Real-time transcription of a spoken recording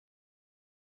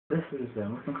this is the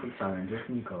Muslim Cook Challenge with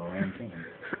Nico and James.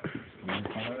 You want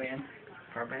to camera in?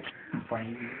 Far back? Far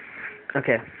easy.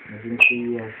 Okay. As you can see,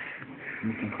 you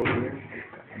can cook here.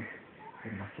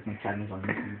 My second challenge on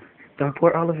YouTube. Don't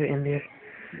pour all of it in there.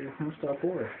 Yeah, how much do I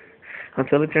pour?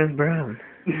 Until it turns brown.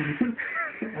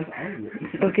 That's obvious.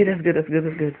 Okay, that's good, that's good,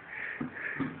 that's good.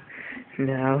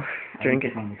 Now, drink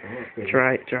it.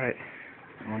 Try it, try it.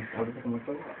 I'll just take my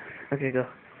foot off. Okay, go.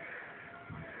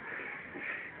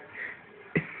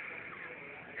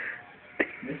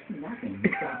 This is nothing.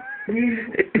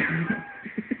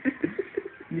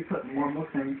 You put more milk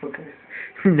than you put Coke.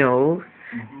 No,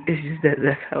 it's just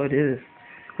that's how it is.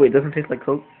 Wait, it doesn't taste like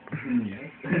Coke?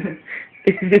 Yes.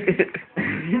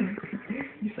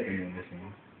 You say you're doing this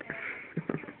one.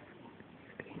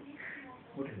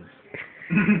 What is this?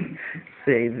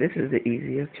 Say, this is the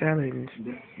easiest challenge.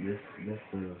 This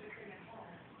is...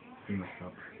 You messed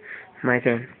up. My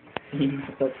turn. You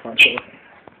messed up, Franco.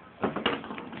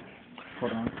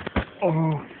 Hold on.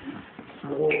 Oh.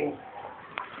 Whoa.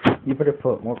 You better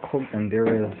put more Coke than there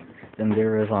is,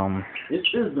 This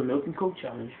is the milk and Coke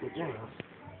challenge with James.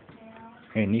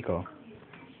 Hey, Nico.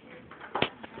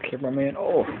 Cameraman.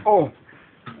 Oh.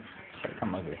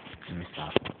 I'm ugly. Let me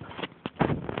stop.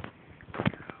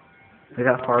 Look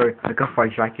how far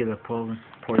Dracula pulled.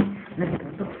 What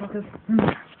the fuck is...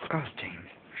 Gosh, James.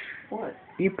 What?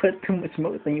 You put too much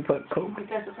milk and you put Coke. But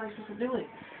that's the first person to do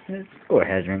it. Go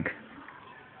ahead, drink.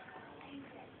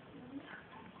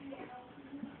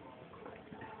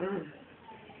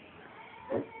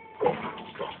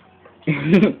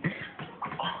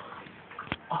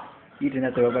 You didn't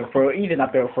have to go back for you. Did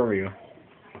not throw it for real.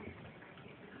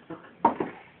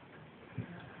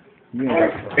 You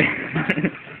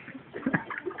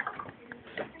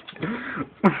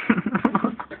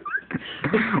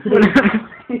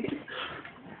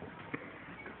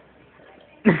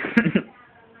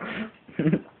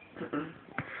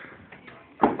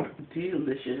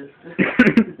Delicious.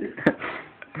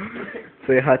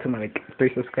 Say hi to my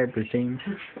 3 subscribers, James.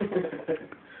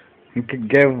 You could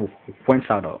give one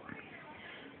shout out.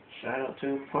 Shout out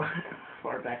to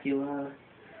Farbacula.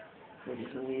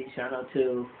 Shout out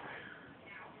to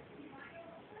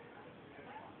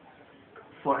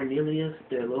Farnelius,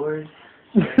 their lord.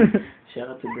 Shout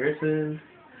out to Gerson.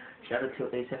 Shout out to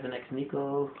A7X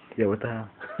Nico. Yeah, what the hell?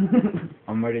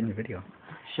 I'm already in the video.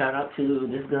 Shout out to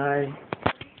this guy.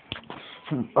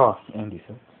 Oh, Andy,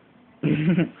 sir.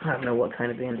 I don't know what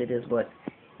kind of band it is, but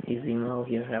he's emo.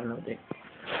 He'll have no dick.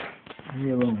 Leave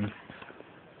me alone.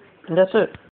 And that's it.